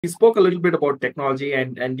We spoke a little bit about technology,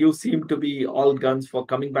 and you seem to be all guns for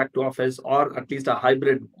coming back to office, or at least a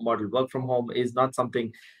hybrid model. Work from home is not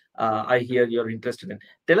something I hear you're interested in.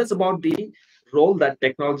 Tell us about the role that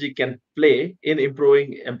technology can play in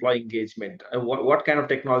improving employee engagement. What kind of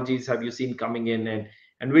technologies have you seen coming in,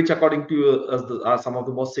 and which, according to you, are some of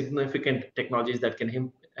the most significant technologies that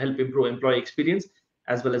can help improve employee experience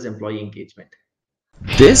as well as employee engagement?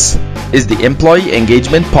 This is the Employee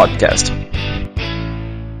Engagement Podcast.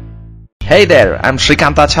 Hey there, I'm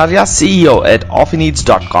Shrikant Acharya, CEO at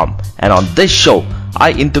OffiNeeds.com, and on this show,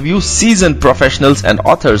 I interview seasoned professionals and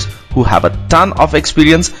authors who have a ton of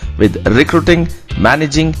experience with recruiting,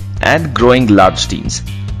 managing, and growing large teams.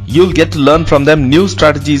 You'll get to learn from them new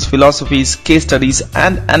strategies, philosophies, case studies,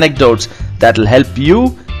 and anecdotes that'll help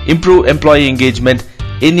you improve employee engagement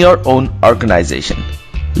in your own organization.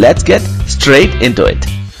 Let's get straight into it.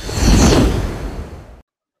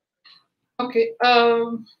 Okay.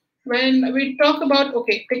 When we talk about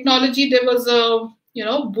technology, there was a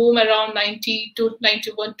boom around 90 to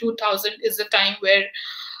 91, 2000 is the time where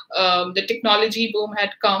the technology boom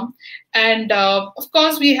had come, and of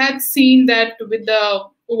course we had seen that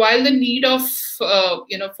while the need of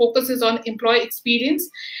focuses on employee experience,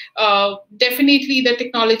 definitely the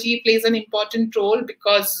technology plays an important role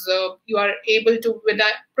because you are able to, with the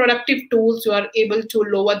productive tools, you are able to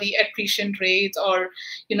lower the attrition rates or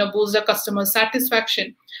boost the customer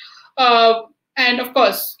satisfaction. And of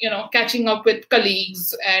course, catching up with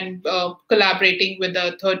colleagues and collaborating with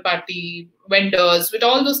the third-party vendors, with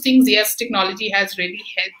all those things, yes, technology has really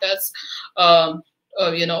helped us.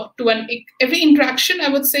 Every interaction, I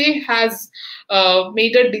would say, has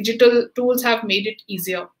made the digital tools have made it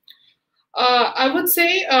easier. I would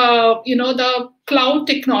say, the cloud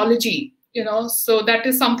technology. So that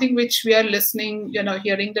is something which we are listening,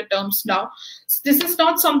 hearing the terms now. This is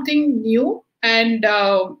not something new, and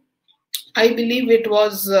I believe it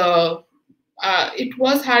was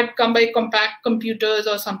had come by compact computers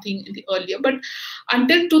or something in the earlier, but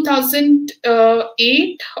until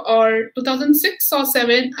 2008 or 2006 or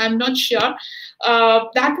 7, I'm not sure.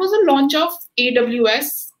 That was a launch of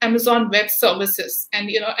AWS, Amazon Web Services, and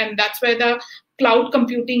that's where the cloud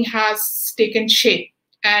computing has taken shape,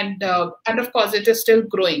 and of course it is still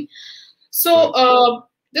growing. So.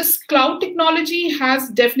 This cloud technology has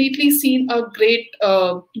definitely seen a great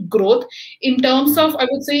growth in terms of, I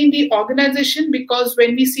would say, in the organization, because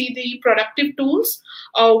when we see the productive tools,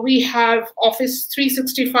 we have Office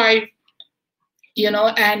 365,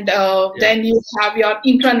 and then you have your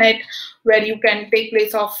intranet where you can take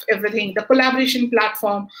place of everything. The collaboration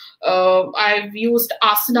platform, I've used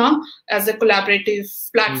Asana as a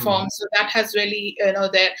collaborative platform, so that has really,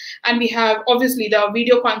 there. And we have obviously the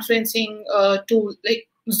video conferencing tool like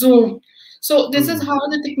Zoom. So this is how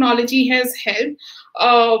the technology has helped.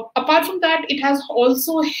 Apart from that, it has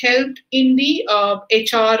also helped in the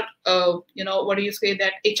HR, what do you say,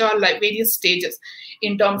 that HR like various stages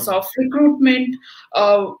in terms of recruitment.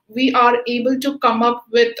 We are able to come up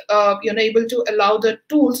with, able to allow the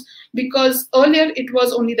tools, because earlier it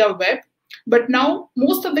was only the web. But now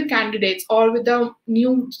most of the candidates, or with the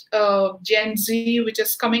new Gen Z, which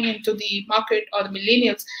is coming into the market, or the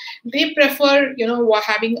millennials, they prefer,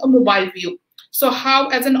 having a mobile view. So how,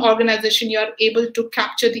 as an organization, you are able to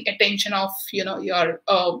capture the attention of, your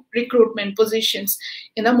recruitment positions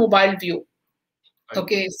in a mobile view.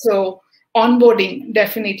 Okay, so onboarding,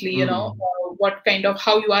 definitely, what kind of,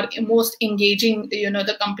 how you are most engaging,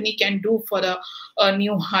 the company can do for a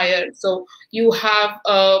new hire. So you have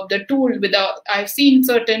the tool I've seen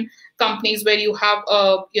certain companies where you have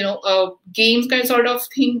a games kind sort of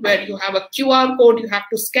thing, where you have a QR code you have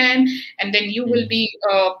to scan, and then you will be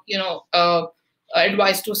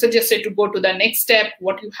advised to, suggested to go to the next step,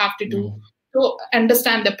 what you have to do to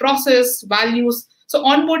understand the process, values. So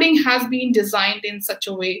onboarding has been designed in such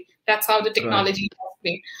a way. That's how the technology has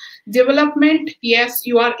been. Development, yes,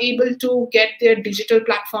 you are able to get their digital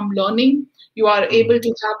platform learning. You are able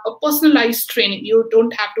to have a personalized training. You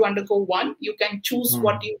don't have to undergo one. You can choose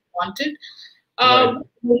what you wanted.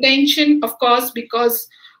 Retention, of course, because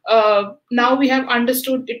now we have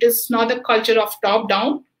understood it is not a culture of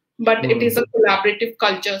top-down, but it is a collaborative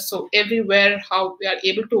culture. So everywhere, how we are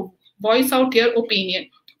able to voice out your opinion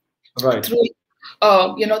through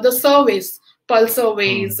the surveys, pulse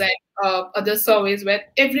surveys, and other surveys where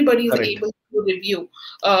everybody is able to review.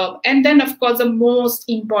 And then, of course, the most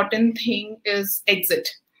important thing is exit.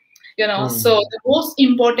 So the most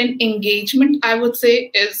important engagement, I would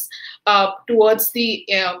say, is towards the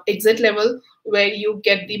exit level, where you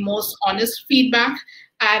get the most honest feedback,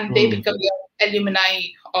 and they become your alumni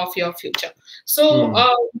of your future. So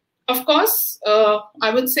Of course,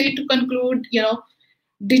 I would say to conclude,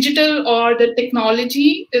 digital or the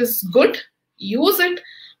technology is good, use it,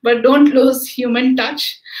 but don't lose human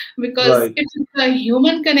touch, because Right. it's a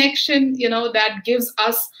human connection, that gives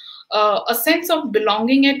us a sense of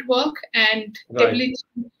belonging at work and Right. ability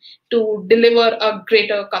to deliver a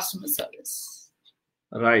greater customer service.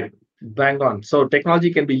 Right. Bang on. So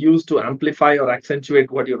technology can be used to amplify or accentuate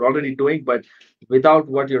what you're already doing, but without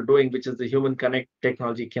what you're doing, which is the human connect,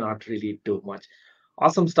 technology cannot really do much.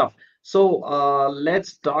 Awesome stuff. So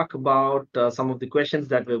let's talk about some of the questions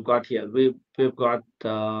that we've got here. We've got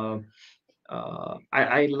I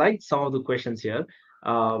like some of the questions here.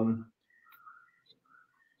 Um,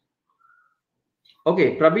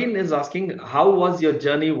 okay, Praveen is asking, how was your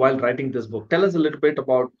journey while writing this book? Tell us a little bit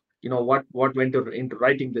about what went into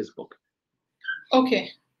writing this book.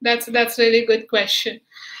 Okay, that's really good question.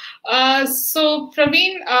 So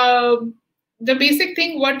Praveen, the basic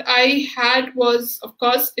thing what I had was, of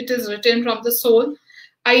course, it is written from the soul.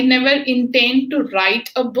 I never intend to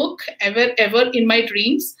write a book ever in my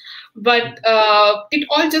dreams, but it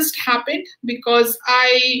all just happened because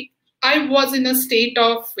I was in a state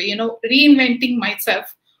of reinventing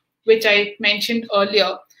myself, which I mentioned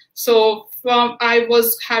earlier. So I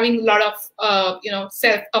was having a lot of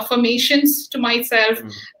self affirmations to myself.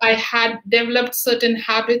 I had developed certain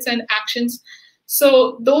habits and actions.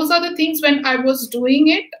 So those are the things when I was doing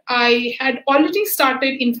it. I had already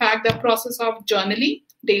started, in fact, the process of journaling,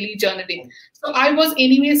 daily journaling. So I was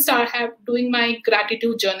anyway doing my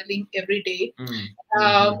gratitude journaling every day.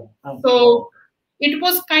 So it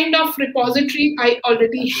was kind of repository I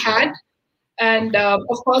already had. And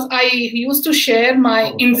of course, I used to share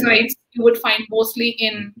my insights. You would find mostly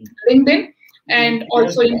in LinkedIn and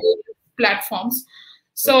also in platforms.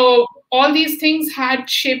 So all these things had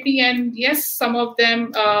shaped me, and yes, some of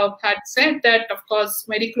them had said that, of course,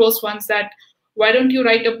 very close ones, that why don't you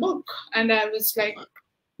write a book? And I was like,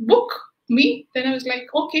 book? Me? Then I was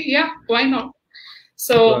like, okay, yeah, why not?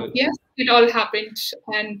 So Right. yes, it all happened,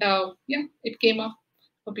 and yeah, it came up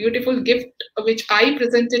a beautiful gift which I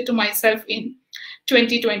presented to myself in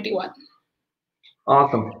 2021.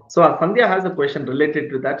 Awesome. So Sandhya has a question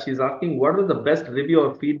related to that. She's asking, what was the best review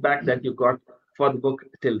or feedback that you got for the book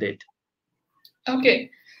till date?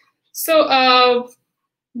 Okay, so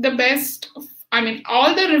the best, I mean,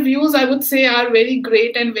 all the reviews I would say are very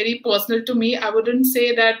great and very personal to me. I wouldn't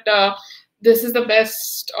say that this is the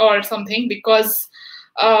best or something, because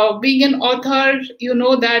being an author, you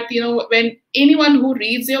know that when anyone who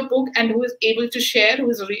reads your book and who is able to share, who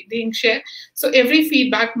is reading share, so every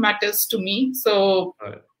feedback matters to me. So,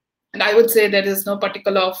 Right. and I would say there is no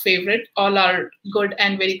particular favorite. All are good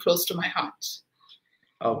and very close to my heart.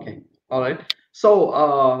 Okay. All right.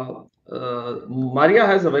 So Maria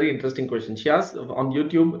has a very interesting question. She asks on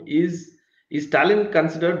YouTube, is talent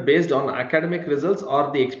considered based on academic results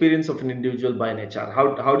or the experience of an individual by an HR?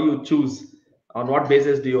 How do you choose, on what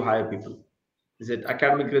basis do you hire people? Is it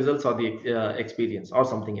academic results or the experience or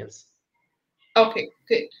something else? Okay,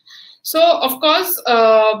 good. So, of course,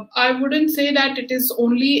 I wouldn't say that it is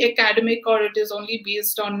only academic or it is only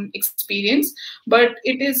based on experience, but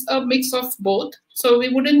it is a mix of both. So, we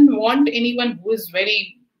wouldn't want anyone who is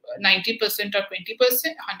very 90% or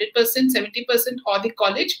 20%, 100%, 70%, or the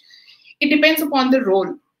college. It depends upon the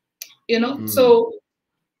role, So,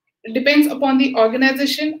 it depends upon the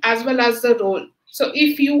organization as well as the role. So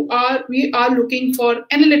if we are looking for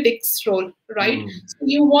analytics role, right? So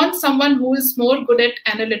you want someone who is more good at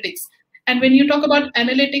analytics. And when you talk about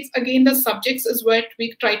analytics, again, the subjects is what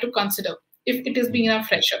we try to consider if it is being a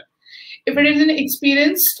fresher. If it is an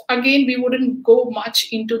experienced, again, we wouldn't go much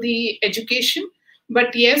into the education.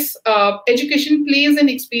 But yes, education plays in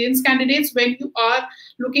experienced candidates when you are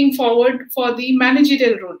looking forward for the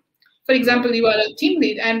managerial role. For example, you are a team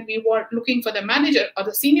lead and we were looking for the manager or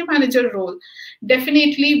the senior manager role.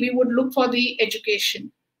 Definitely, we would look for the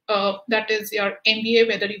education. That is your MBA,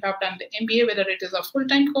 whether you have done the MBA, whether it is a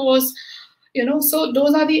full-time course, So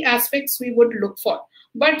those are the aspects we would look for.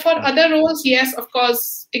 But for other roles, yes, of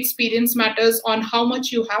course, experience matters on how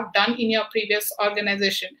much you have done in your previous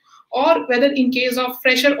organization. Or whether in case of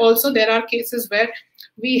fresher also, there are cases where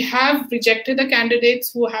we have rejected the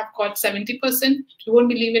candidates who have got 70%. You won't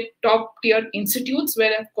believe it, top tier institutes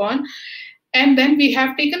where I've gone. And then we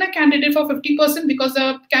have taken a candidate for 50% because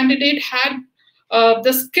the candidate had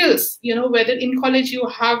the skills, whether in college you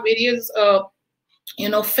have various,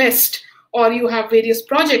 fest, or you have various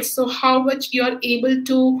projects. So how much you are able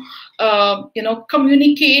to,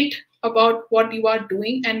 communicate about what you are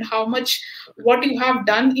doing and how much what you have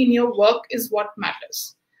done in your work is what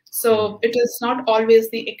matters. So it is not always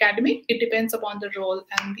the academic. It depends upon the role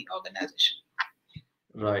and the organization.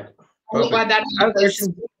 Right. Why Perfect. that I have a matters.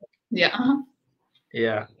 question. Yeah.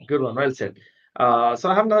 Yeah, good one. Well said. So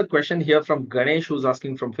I have another question here from Ganesh, who's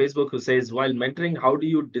asking from Facebook, who says, while mentoring, how do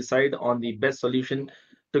you decide on the best solution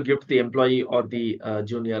to give to the employee or the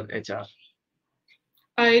junior HR?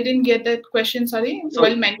 I didn't get that question. Sorry. So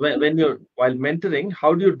Well mentioned. when you're while mentoring,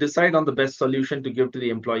 how do you decide on the best solution to give to the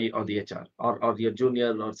employee or the HR or your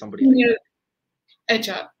junior or somebody like Junior that?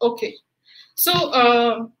 HR. Okay.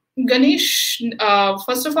 So, Ganesh,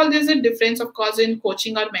 first of all, there's a difference, of course, in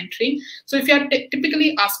coaching or mentoring. So, if you are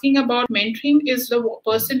typically asking about mentoring, is the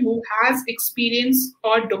person who has experience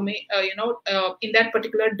or domain, in that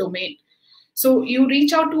particular domain. So, you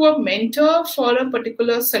reach out to a mentor for a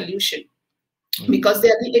particular solution because they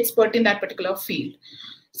are the expert in that particular field.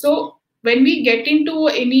 So, when we get into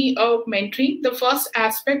any mentoring, the first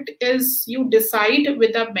aspect is you decide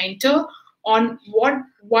with a mentor on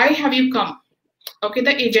why have you come, okay,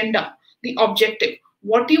 the agenda, the objective,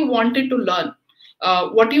 what you wanted to learn,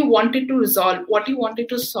 what you wanted to resolve, what you wanted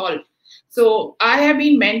to solve. So I have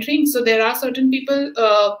been mentoring, so there are certain people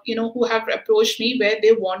who have approached me where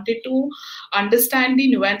they wanted to understand the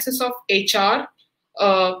nuances of HR,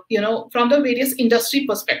 from the various industry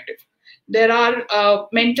perspective. There are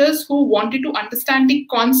mentors who wanted to understand the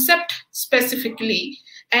concept specifically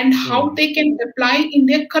and how they can apply in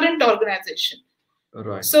their current organization.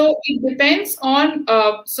 Right. So it depends on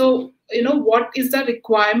what is the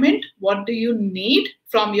requirement, what do you need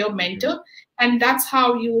from your mentor, and that's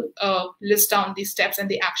how you list down the steps and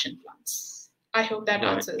the action plans. I hope that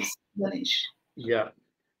Right. answers, Ganesh. Yeah.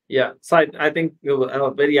 Yeah, so I think you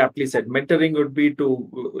very aptly said. Mentoring would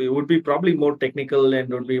be probably more technical and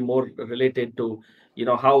would be more related to,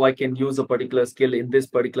 how I can use a particular skill in this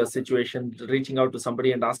particular situation, reaching out to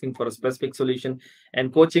somebody and asking for a specific solution.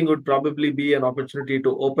 And coaching would probably be an opportunity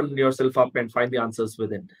to open yourself up and find the answers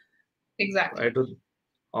within. Exactly. Right?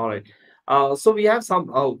 All right. So we have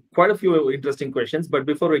quite a few interesting questions, but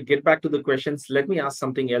before we get back to the questions, let me ask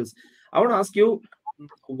something else. I want to ask you,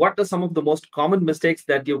 what are some of the most common mistakes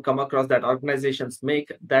that you come across that organizations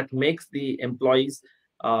make that makes the employees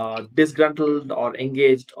disgruntled or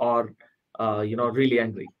engaged or really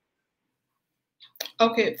angry?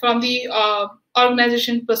 Okay, from the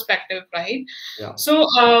organization perspective, right? Yeah. So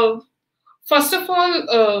first of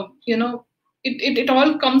all, it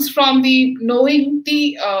all comes from the knowing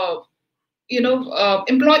the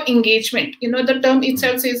employee engagement. The term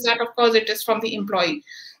itself says that, of course, it is from the employee.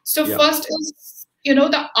 So first is,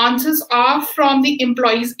 the answers are from the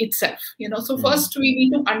employees itself. So first we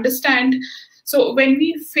need to understand. So when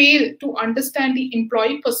we fail to understand the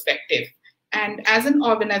employee perspective, and as an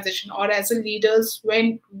organization or as a leaders,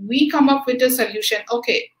 when we come up with a solution,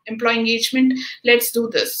 okay, employee engagement, let's do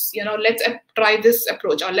this, let's try this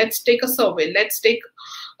approach, or let's take a survey, let's take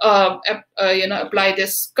apply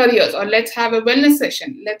this careers, or let's have a wellness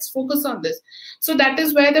session, let's focus on this. So that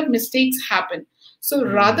is where the mistakes happen. So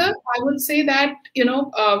rather, I would say that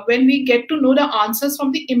when we get to know the answers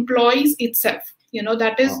from the employees itself,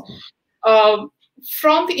 that is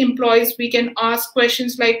from the employees, we can ask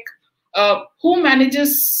questions like, who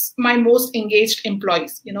manages my most engaged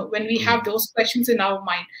employees? When we have those questions in our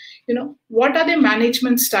mind, what are their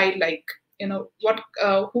management style like?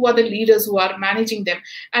 Who are the leaders who are managing them,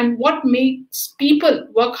 and what makes people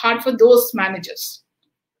work hard for those managers,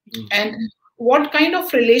 and what kind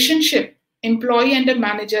of relationship employee and a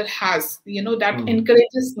manager has, that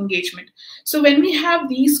encourages engagement. So when we have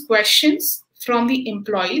these questions from the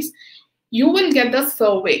employees, you will get the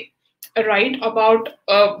survey, right, about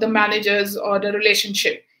the managers or the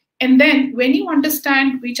relationship. And then when you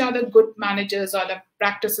understand which are the good managers or the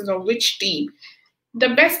practices or which team,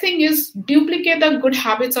 the best thing is duplicate the good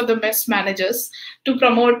habits of the best managers to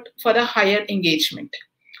promote for the higher engagement.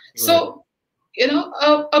 Right. So,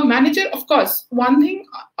 a manager, of course, one thing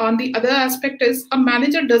on the other aspect is a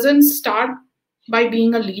manager doesn't start by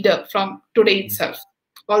being a leader from today itself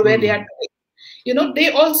or where they are today.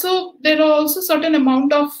 There are also certain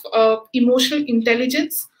amount of emotional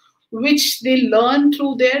intelligence which they learn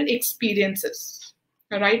through their experiences,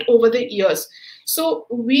 right, over the years. So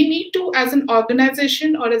we need to, as an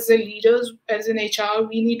organization or as a leaders, as an HR,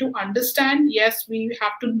 we need to understand, yes, we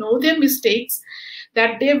have to know their mistakes,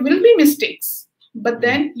 that there will be mistakes, but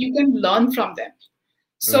then you can learn from them.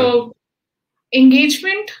 So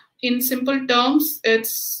engagement, in simple terms,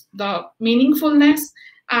 it's the meaningfulness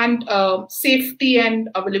and safety and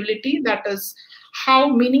availability. That is how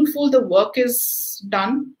meaningful the work is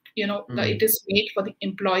done, it is made for the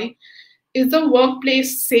employee. Is the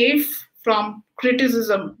workplace safe from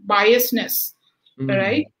criticism, biasness,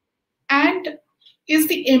 right? and is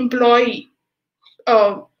the employee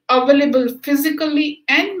available physically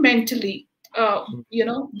and mentally,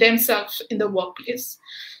 themselves in the workplace.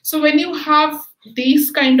 So when you have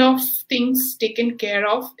these kind of things taken care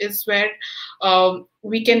of is where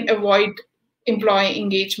we can avoid employee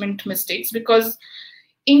engagement mistakes. Because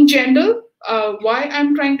in general, why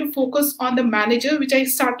I'm trying to focus on the manager, which I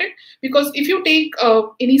started, because if you take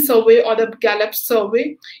any survey or the Gallup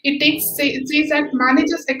survey, it says that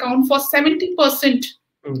managers account for 70%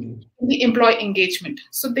 in the employee engagement.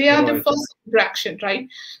 So they are the first interaction, right?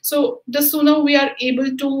 So the sooner we are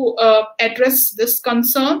able to address this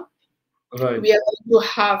concern, we are going to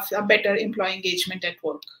have a better employee engagement at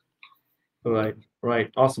work.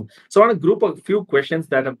 Right. Awesome. So I want to group a few questions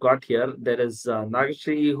that I've got here. There is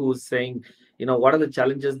Nagashri who's saying, what are the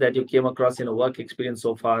challenges that you came across in a work experience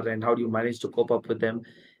so far, and how do you manage to cope up with them?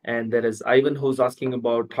 And there is Ivan who's asking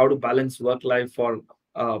about how to balance work life for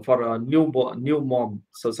a new mom,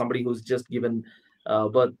 so somebody who's just given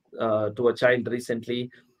birth to a child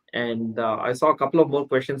recently. And I saw a couple of more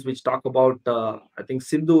questions which talk about I think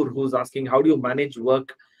Sindur, who's asking how do you manage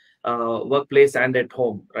workplace and at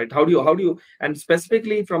home, right? How do you, and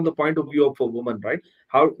specifically from the point of view of a woman, right?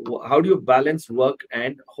 How do you balance work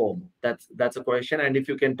and home? That's a question. And if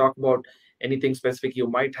you can talk about anything specific you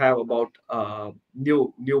might have about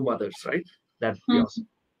new mothers, right? That'd be awesome.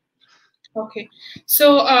 Okay,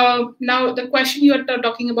 so now the question you are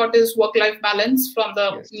talking about is work-life balance from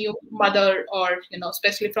the new mother, or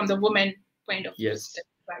especially from the woman point of view. Yes.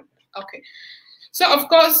 Right. Okay. So of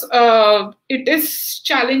course, it is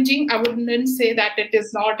challenging. I wouldn't say that it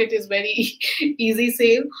is not. It is very easy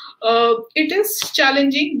sale. It is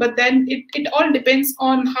challenging, but then it all depends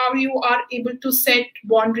on how you are able to set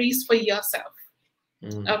boundaries for yourself.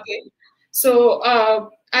 Okay. So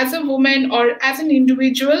as a woman or as an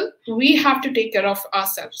individual, we have to take care of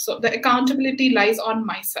ourselves. So the accountability lies on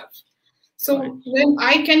myself. So when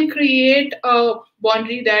I can create a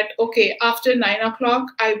boundary that, okay, after 9 o'clock,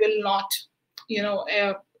 I will not,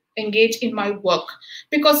 engage in my work.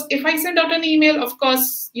 Because if I send out an email, of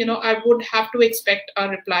course, I would have to expect a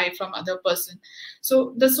reply from other person.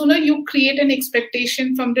 So the sooner you create an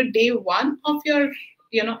expectation from the day one of your,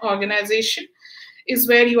 organization, is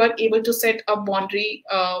where you are able to set a boundary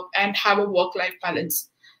and have a work-life balance.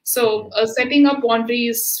 So setting up boundary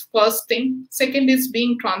is first thing. Second is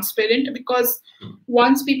being transparent, because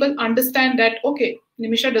once people understand that, okay,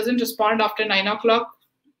 Nimisha doesn't respond after 9 o'clock,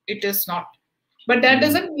 it is not. But that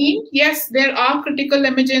doesn't mean, yes, there are critical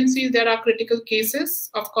emergencies, there are critical cases,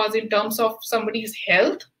 of course, in terms of somebody's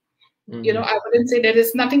health. I wouldn't say there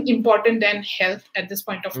is nothing important than health at this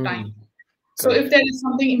point of time. So if there is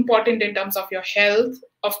something important in terms of your health,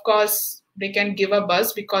 of course, they can give a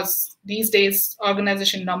buzz, because these days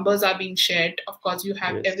organization numbers are being shared. Of course, you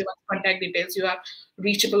have everyone's contact details, you are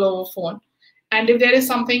reachable over phone. And if there is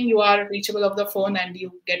something, you are reachable over the phone and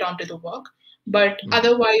you get onto the work. But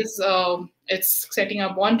otherwise, it's setting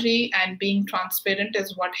a boundary and being transparent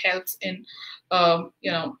is what helps in,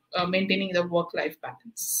 maintaining the work-life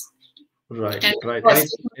balance. Right.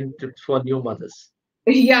 And tips for new mothers.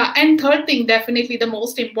 Yeah, and third thing, definitely the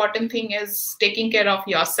most important thing is taking care of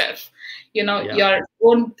yourself. Your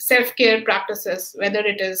own self-care practices, whether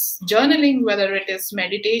it is journaling, whether it is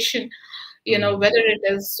meditation, whether it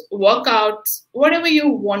is workouts, whatever you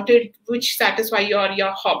wanted, which satisfy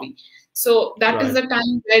your hobby. So that is the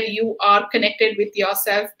time where you are connected with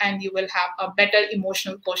yourself and you will have a better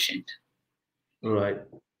emotional quotient. Right.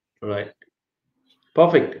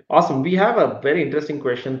 Perfect. Awesome. We have a very interesting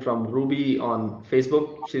question from Ruby on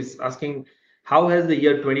Facebook. She's asking, how has the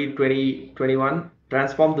year 2020-21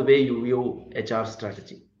 transformed the way you view HR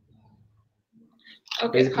strategy?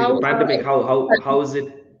 Okay. Basically, the pandemic, how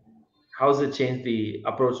has it changed the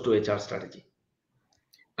approach to HR strategy?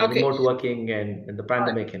 Remote working and the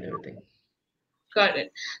pandemic and everything. Got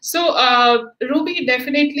it. So Ruby,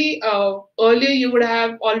 definitely earlier you would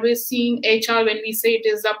have always seen HR, when we say it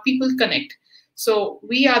is a people connect. So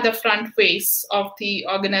we are the front face of the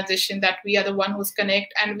organization, that we are the one who's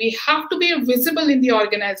connect, and we have to be visible in the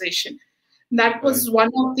organization. That was one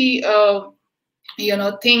of the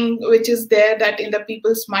thing which is there, that in the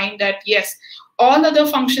people's mind, that yes, all other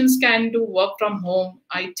functions can do work from home,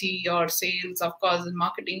 IT or sales, of course, and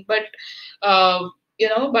marketing, but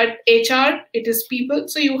but HR, it is people,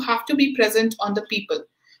 so you have to be present on the people.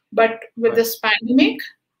 But with this pandemic,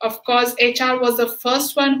 of course, HR was the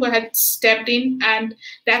first one who had stepped in, and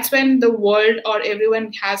that's when the world or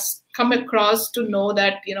everyone has come across to know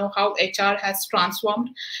that, how HR has transformed.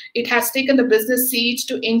 It has taken the business seat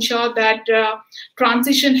to ensure that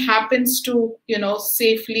transition happens to,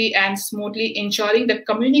 safely and smoothly, ensuring that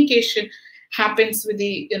communication happens with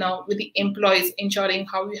the, with the employees, ensuring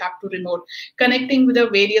how you have to remote, connecting with the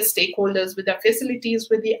various stakeholders, with the facilities,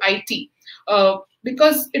 with the IT.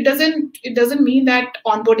 Because it doesn't mean that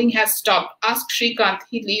onboarding has stopped. Ask Shrikant,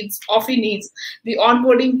 he leads Offi Needs. The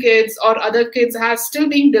onboarding kids or other kids have still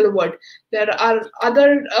being delivered. There are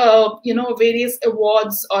other various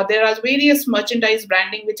awards, or there are various merchandise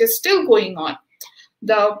branding which is still going on.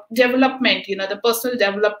 The development, the personal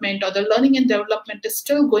development or the learning and development is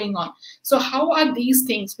still going on. So how are these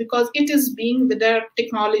things? Because it is being with the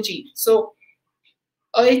technology. So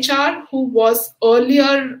HR, who was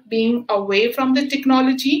earlier being away from the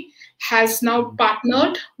technology, has now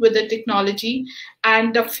partnered with the technology.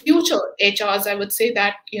 And the future HRs, I would say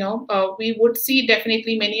that, we would see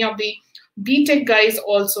definitely many of the BTech guys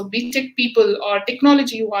also, BTech people or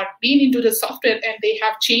technology who are been into the software, and they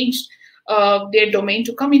have changed their domain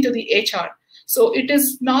to come into the HR. So it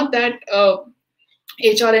is not that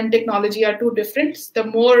HR and technology are two different. The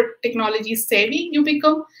more technology savvy you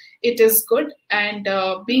become, it is good. And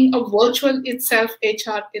being a virtual itself,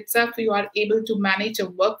 HR itself, you are able to manage a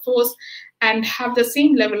workforce and have the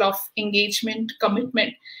same level of engagement,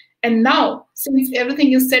 commitment. And now, since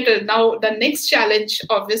everything is settled, now the next challenge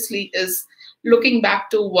obviously is looking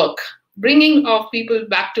back to work, bringing of people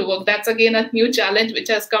back to work. That's again a new challenge which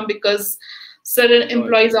has come because certain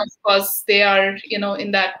employees, of course, they are,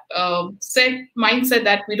 in that set mindset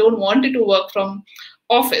that we don't want it to work from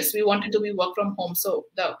office. We want it to be work from home. So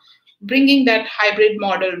the bringing that hybrid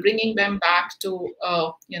model, bringing them back to,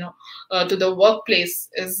 to the workplace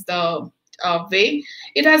is the way.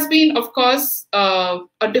 It has been, of course, a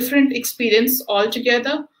different experience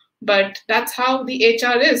altogether, but that's how the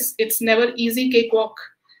HR is. It's never easy cakewalk.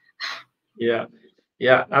 Yeah,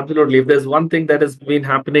 absolutely. If there's one thing that has been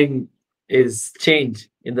happening is change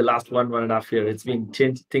in the last 1.5 years. It's been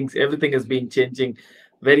changed. Everything has been changing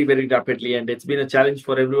very, very rapidly, and it's been a challenge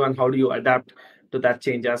for everyone. How do you adapt to that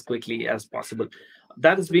change as quickly as possible?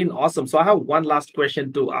 That has been awesome. So I have one last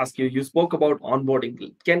question to ask you. You spoke about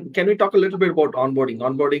onboarding. Can we talk a little bit about onboarding?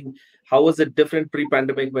 Onboarding, how was it different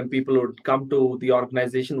pre-pandemic when people would come to the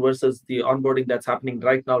organization versus the onboarding that's happening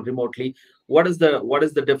right now remotely? What is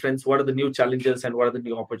the difference? What are the new challenges and what are the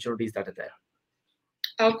new opportunities that are there?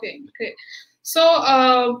 Okay.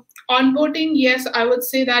 So onboarding, yes, I would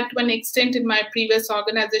say that to an extent in my previous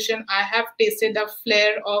organization, I have tasted the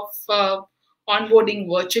flair of onboarding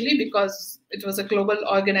virtually because it was a global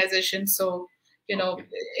organization. So,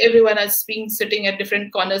 everyone has been sitting at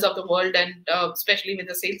different corners of the world, and especially with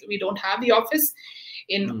the sales, we don't have the office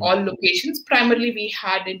in all locations. Primarily, we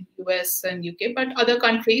had in US and UK, but other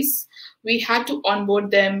countries, we had to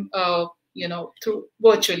onboard them, through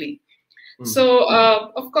virtually. So,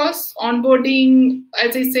 of course, onboarding,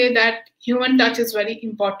 as I say, that human touch is very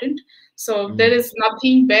important. So there is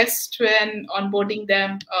nothing best when onboarding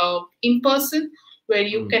them in person, where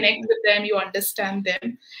you connect with them, you understand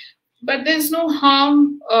them. But there's no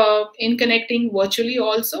harm in connecting virtually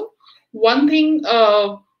also. One thing,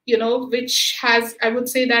 which has, I would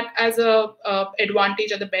say that as a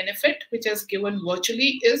advantage or the benefit which has given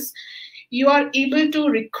virtually is you are able to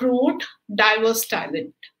recruit diverse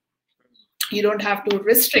talent. You don't have to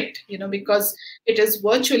restrict, because it is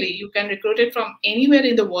virtually. You can recruit it from anywhere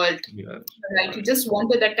in the world. Like you just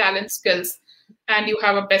wanted the talent skills and you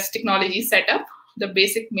have a best technology setup, the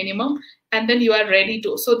basic minimum, and then you are ready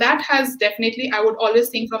to. So that has definitely, I would always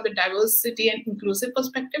think from the diversity and inclusive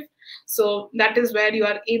perspective. So that is where you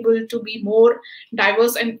are able to be more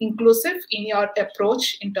diverse and inclusive in your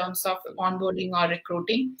approach in terms of onboarding or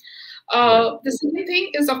recruiting. The second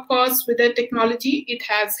thing is, of course, with the technology, it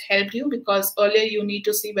has helped you because earlier you need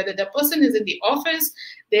to see whether the person is in the office.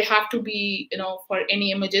 They have to be, for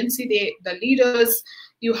any emergency, the leaders,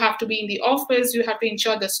 you have to be in the office. You have to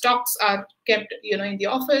ensure the stocks are kept, in the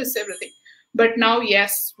office, everything. But now,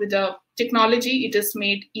 yes, with the technology, it is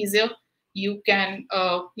made easier. You can,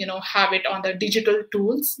 have it on the digital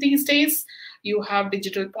tools these days. You have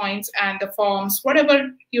digital points and the forms, whatever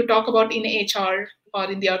you talk about in HR or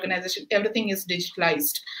in the organization, everything is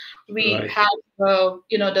digitalized. We have,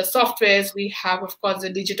 the softwares. We have, of course, the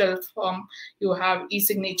digital form. You have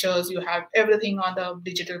e-signatures. You have everything on the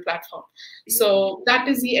digital platform. So that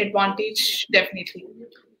is the advantage, definitely.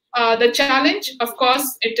 The challenge, of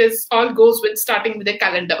course, it is all goes with starting with a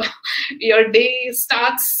calendar. Your day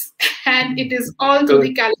starts and it is all to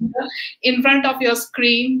the calendar in front of your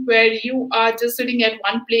screen where you are just sitting at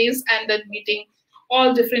one place and then meeting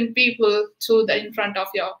all different people through the in front of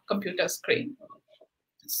your computer screen.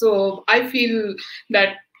 So I feel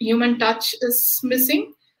that human touch is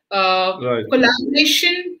missing. Right.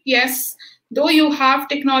 Collaboration, yes. Though you have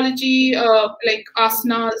technology like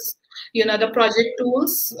asanas, the project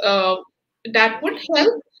tools, that would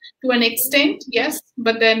help to an extent, yes.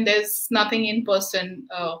 But then there's nothing in person.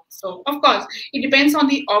 So of course, it depends on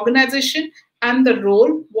the organization and the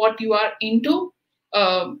role, what you are into.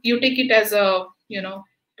 You take it as a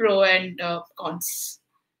pro and cons.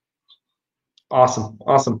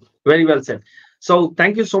 Awesome. Very well said. So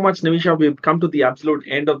thank you so much, Nimisha. We've come to the absolute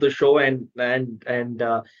end of the show, and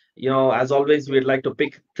as always, we'd like to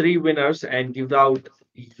pick 3 winners and give out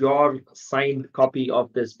your signed copy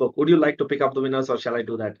of this book. Would you like to pick up the winners, or shall I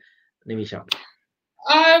do that, Nimisha?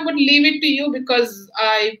 I would leave it to you because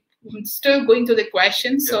I'm still going through the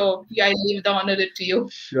questions. So yeah, I leave the honor to you.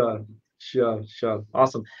 Sure.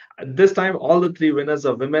 Awesome. This time, all the 3 winners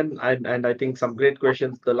are women, and I think some great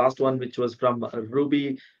questions. The last one, which was from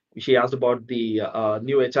Ruby, she asked about the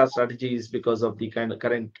new HR strategies because of the kind of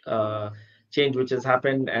current change which has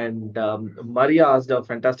happened. And Maria asked a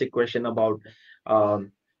fantastic question about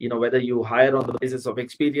whether you hire on the basis of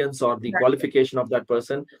experience or the qualification of that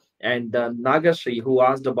person. And Nagashri, who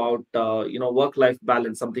asked about work-life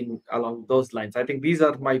balance, something along those lines. I think these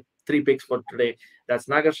are my 3 picks for today. That's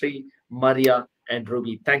Nagashri, Maria, and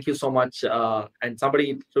Ruby. Thank you so much. And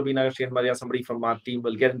somebody, Ruby, Nagashri, and Maria, somebody from our team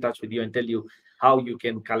will get in touch with you and tell you how you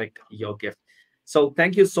can collect your gift. So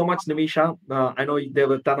thank you so much, Nimisha. I know there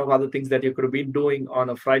were a ton of other things that you could have been doing on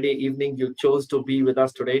a Friday evening. You chose to be with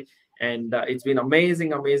us today. And it's been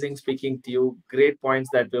amazing speaking to you. Great points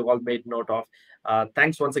that we've all made note of.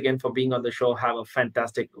 Thanks once again for being on the show. Have a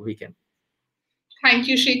fantastic weekend. Thank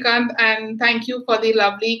you, Shrikant, and thank you for the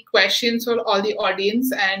lovely questions for all the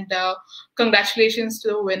audience, and congratulations to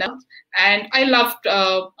the winner. And I loved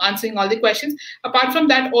answering all the questions. Apart from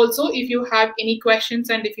that, also, if you have any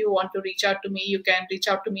questions and if you want to reach out to me, you can reach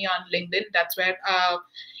out to me on LinkedIn. That's where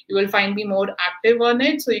you will find me more active on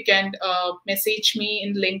it. So you can message me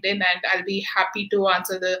in LinkedIn, and I'll be happy to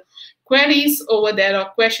answer the queries over there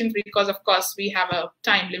or questions, because of course we have a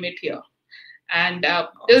time limit here. And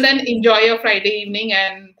till then, enjoy your Friday evening,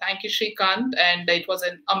 and thank you, Shrikant. And it was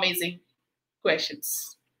an amazing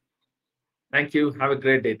questions. Thank you. Have a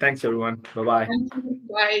great day. Thanks, everyone. Bye-bye. Thank you.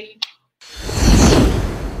 Bye.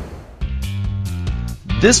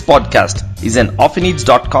 This podcast is an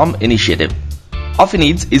Offineeds.com initiative.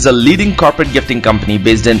 Offineeds is a leading corporate gifting company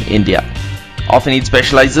based in India. Offineeds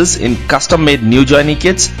specializes in custom-made new joinee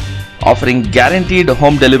kits, offering guaranteed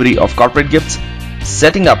home delivery of corporate gifts,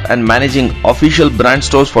 setting up and managing official brand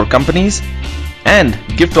stores for companies, and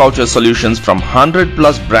gift voucher solutions from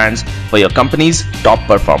 100+ brands for your company's top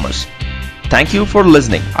performers. Thank you for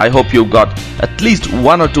listening. I hope you got at least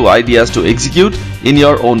 1 or 2 ideas to execute in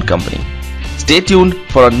your own company. Stay tuned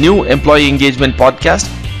for a new employee engagement podcast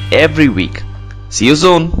every week. See you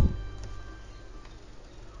soon.